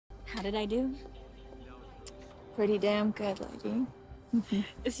How did I do? Pretty damn good, lady.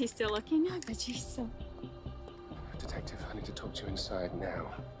 Is he still looking? I bet you so. Detective, I need to talk to you inside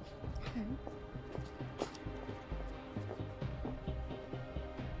now. Okay.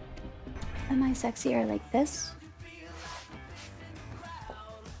 Am I sexier like this?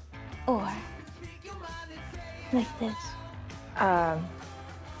 Or like this? I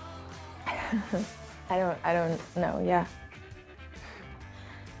don't know, yeah.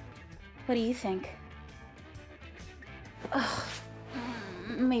 What do you think? Ugh.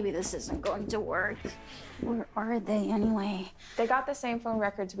 Maybe this isn't going to work. Where are they anyway? They got the same phone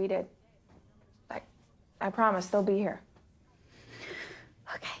records we did. Like, I promise they'll be here.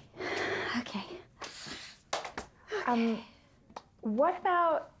 Okay. What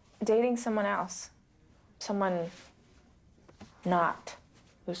about dating someone else? Someone not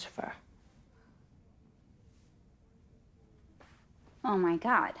Lucifer. Oh my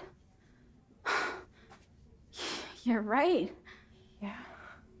God. You're right. Yeah.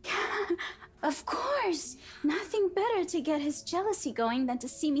 Of course. Nothing better to get his jealousy going than to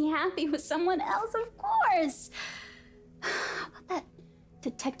see me happy with someone else, of course. How about that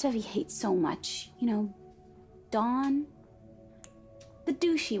detective he hates so much? You know, Dawn? The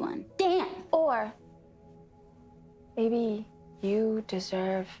douchey one. Dan! Or maybe you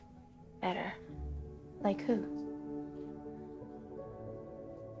deserve better. Like who?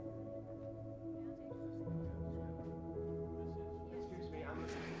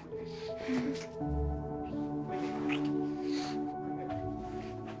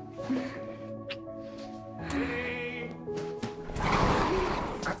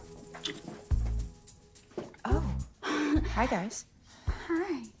 Oh. Hi, guys.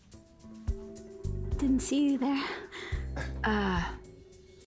 Hi. Didn't see you there.